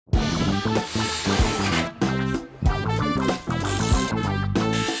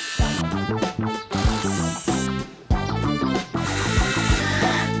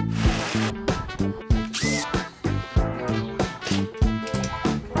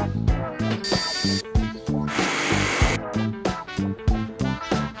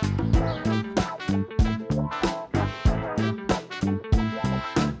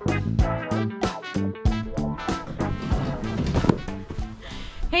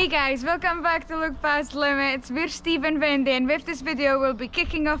Hey guys, welcome back to Look Past Limits. We're Steve and Wendy, and with this video we'll be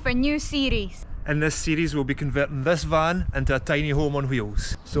kicking off a new series. In this series we'll be converting this van into a tiny home on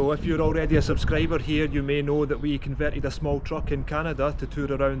wheels. So if you're already a subscriber here, you may know that we converted a small truck in Canada to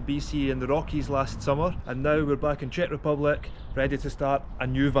tour around BC and the Rockies last summer, and now we're back in Czech Republic ready to start a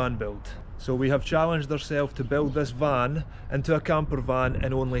new van build. So we have challenged ourselves to build this van into a camper van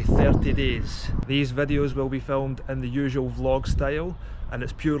in only 30 days. These videos will be filmed in the usual vlog style, and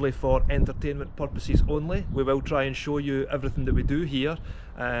it's purely for entertainment purposes only. We will try and show you everything that we do here,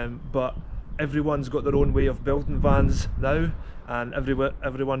 but everyone's got their own way of building vans now, and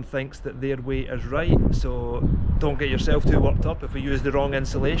everyone thinks that their way is right, so don't get yourself too worked up if we use the wrong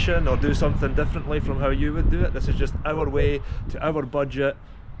insulation or do something differently from how you would do it. This is just our way, to our budget,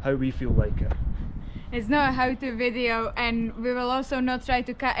 how we feel like it. It's not a how-to video, and we will also not try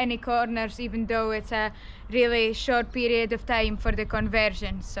to cut any corners, even though it's a really short period of time for the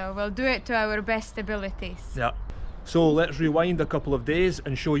conversion, so we'll do it to our best abilities. Yeah. So let's rewind a couple of days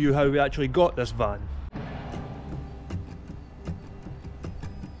and show you how we actually got this van.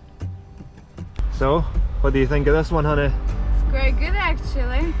 So, what do you think of this one, honey? It's quite good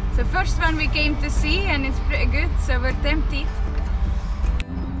actually. It's the first one we came to see and it's pretty good, so we're tempted.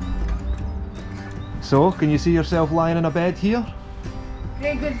 So, can you see yourself lying in a bed here?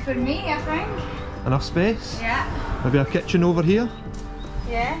 Pretty good for me, I think. Enough space? Yeah. Maybe a kitchen over here?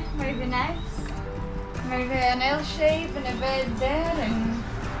 Yeah, maybe nice. Maybe an L shape and a bed there, and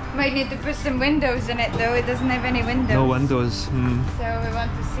might need to put some windows in it though. It doesn't have any windows. No windows. So we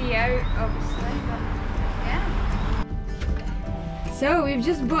want to see out, obviously. But yeah. So we've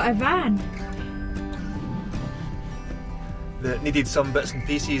just bought a van. That needed some bits and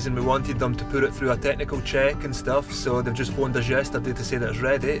pieces, and we wanted them to put it through a technical check and stuff, so they've just phoned us yesterday to say that it's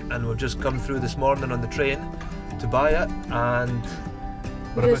ready, and we've just come through this morning on the train to buy it, and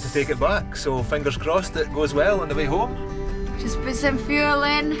we're about to take it back, so fingers crossed it goes well on the way home. Just put some fuel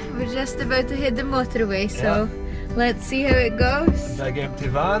in, we're just about to hit the motorway, so yeah. Let's see how it goes. Big empty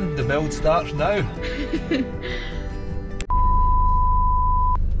van, the build starts now.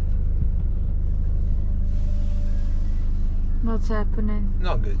 What's happening?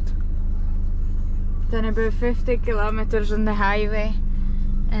 Not good. Done about 50 kilometers on the highway,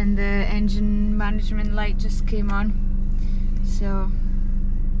 and the engine management light just came on, so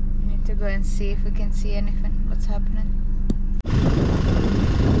we need to go and see if we can see anything. What's happening?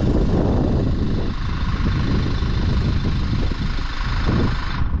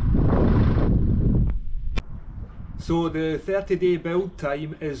 So the 30-day build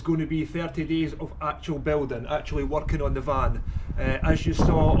time is going to be 30 days of actual building, actually working on the van. As you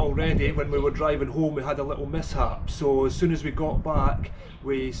saw already, when we were driving home we had a little mishap, so as soon as we got back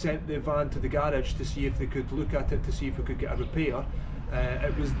we sent the van to the garage to see if they could look at it, to see if we could get a repair.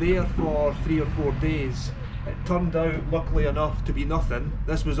 It was there for 3 or 4 days. It turned out, luckily enough, to be nothing.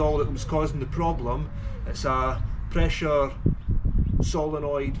 This was all that was causing the problem. It's a pressure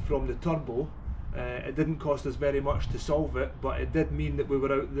solenoid from the turbo. It didn't cost us very much to solve it, but it did mean that we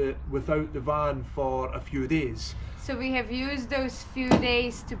were without the van for a few days. So we have used those few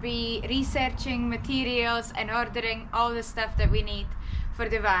days to be researching materials and ordering all the stuff that we need for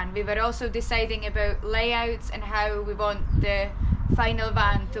the van. We were also deciding about layouts and how we want the final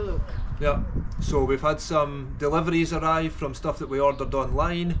van to look. Yeah, so we've had some deliveries arrive from stuff that we ordered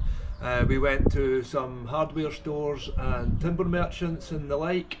online. We went to some hardware stores and timber merchants and the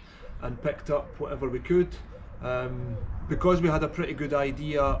like, and picked up whatever we could. Because we had a pretty good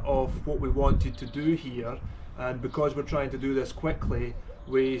idea of what we wanted to do here, and because we're trying to do this quickly,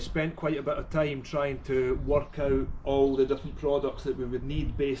 we spent quite a bit of time trying to work out all the different products that we would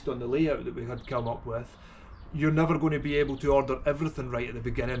need based on the layout that we had come up with. You're never going to be able to order everything right at the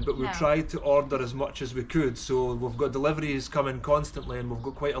beginning, but we tried to order as much as we could, so we've got deliveries coming constantly and we've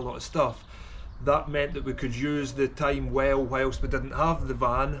got quite a lot of stuff. That meant that we could use the time well whilst we didn't have the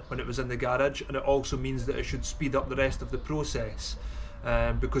van when it was in the garage, and it also means that it should speed up the rest of the process,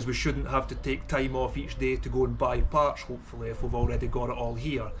 because we shouldn't have to take time off each day to go and buy parts, hopefully, if we've already got it all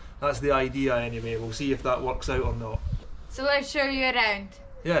here. That's the idea anyway. We'll see if that works out or not. So let's show you around.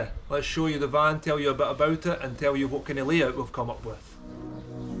 Yeah, let's show you the van, tell you a bit about it, and tell you what kind of layout we've come up with.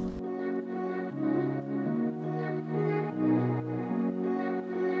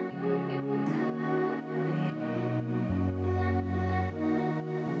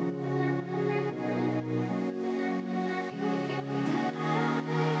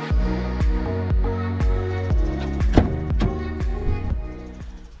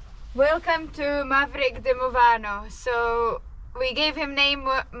 Welcome to Maverick de Movano. So we gave him name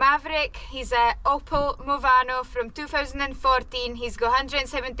Maverick. He's a Opel Movano from 2014. He's got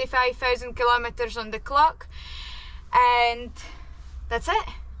 175,000 kilometers on the clock, and that's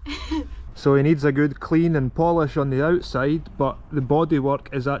it. So he needs a good clean and polish on the outside, but the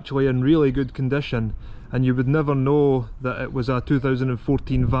bodywork is actually in really good condition, and you would never know that it was a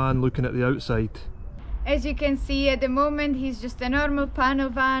 2014 van looking at the outside. As you can see, at the moment he's just a normal panel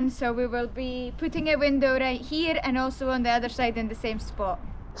van, so we will be putting a window right here and also on the other side in the same spot.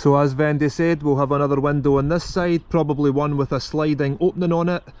 So as Vendy said, we'll have another window on this side, probably one with a sliding opening on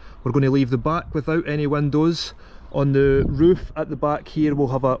it. We're going to leave the back without any windows. On the roof at the back here we'll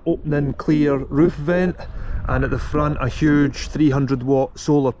have an opening clear roof vent, and at the front a huge 300 watt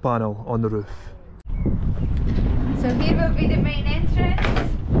solar panel on the roof. So here will be the main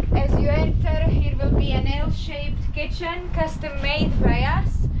entrance. As you enter, here will be an L-shaped kitchen, custom made by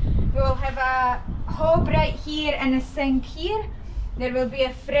us. We will have a hob right here and a sink here. There will be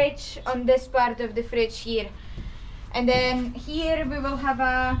a fridge on this part of the fridge here. And then here we will have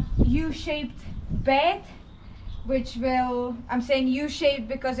a U-shaped bed, which will, I'm saying U-shaped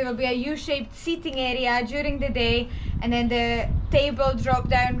because it will be a U-shaped seating area during the day, and then the table drop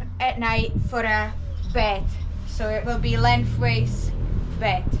down at night for a bed. So it will be lengthways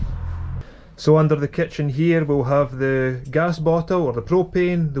bed. So under the kitchen here we'll have the gas bottle or the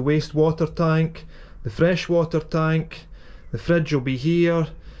propane, the wastewater tank, the freshwater tank, the fridge will be here,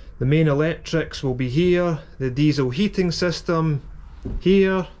 the main electrics will be here, the diesel heating system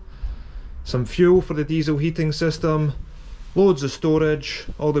here, some fuel for the diesel heating system, loads of storage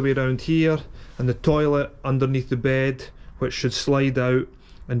all the way around here, and the toilet underneath the bed, which should slide out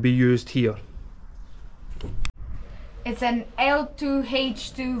and be used here. It's an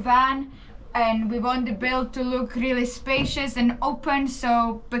L2H2 van, and we want the build to look really spacious and open,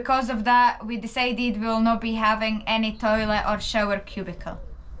 so because of that we decided we will not be having any toilet or shower cubicle.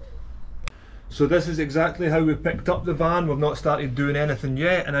 So this is exactly how we picked up the van. We've not started doing anything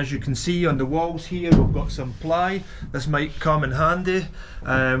yet, and as you can see on the walls here we've got some ply. This might come in handy.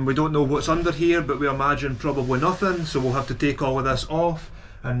 We don't know what's under here, but we imagine probably nothing, so we'll have to take all of this off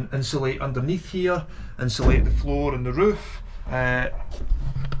and insulate underneath here, insulate the floor and the roof.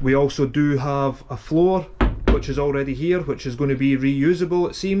 We also do have a floor which is already here, which is going to be reusable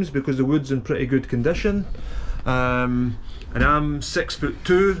it seems, because the wood's in pretty good condition. And I'm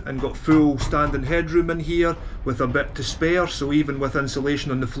 6'2" and got full standing headroom in here with a bit to spare, so even with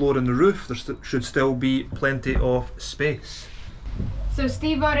insulation on the floor and the roof there should still be plenty of space. So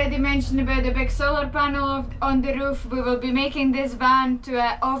Steve already mentioned about the big solar panel on the roof. We will be making this van to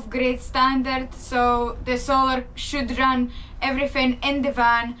an off-grid standard, so the solar should run everything in the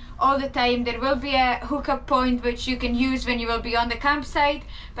van all the time. There will be a hookup point which you can use when you will be on the campsite,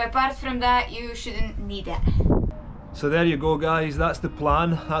 but apart from that you shouldn't need it. So there you go guys, that's the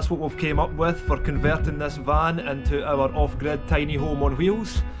plan. That's what we've came up with for converting this van into our off-grid tiny home on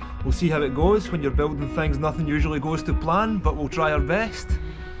wheels. We'll see how it goes. When you're building things nothing usually goes to plan, but we'll try our best.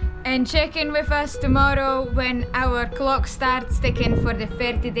 And check in with us tomorrow when our clock starts ticking for the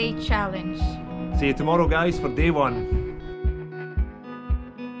 30-day challenge. See you tomorrow guys for day 1.